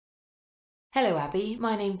Hello Abby,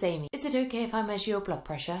 my name's Amy. Is it okay if I measure your blood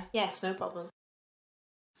pressure? Yes, no problem.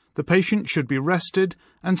 The patient should be rested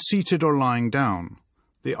and seated or lying down.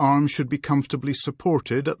 The arms should be comfortably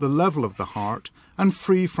supported at the level of the heart and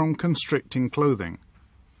free from constricting clothing.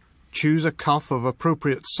 Choose a cuff of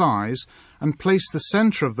appropriate size and place the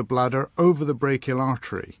centre of the bladder over the brachial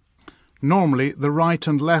artery. Normally, the right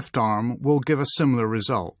and left arm will give a similar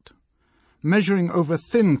result. Measuring over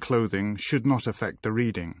thin clothing should not affect the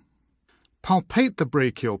reading. Palpate the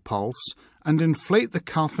brachial pulse and inflate the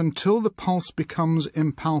cuff until the pulse becomes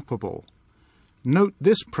impalpable. Note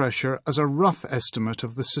this pressure as a rough estimate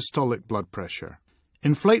of the systolic blood pressure.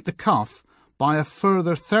 Inflate the cuff by a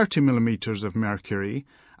further 30 mm of mercury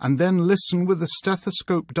and then listen with the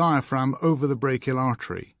stethoscope diaphragm over the brachial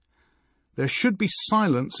artery. There should be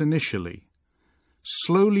silence initially.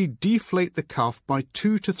 Slowly deflate the cuff by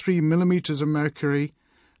 2 to 3 mm of mercury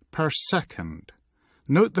per second.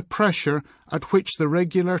 Note the pressure at which the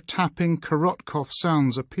regular tapping Korotkoff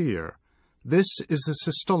sounds appear. This is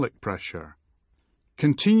the systolic pressure.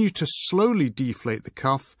 Continue to slowly deflate the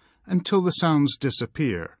cuff until the sounds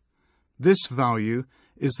disappear. This value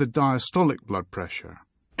is the diastolic blood pressure.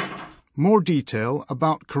 More detail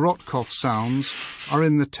about Korotkoff sounds are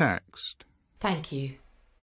in the text. Thank you.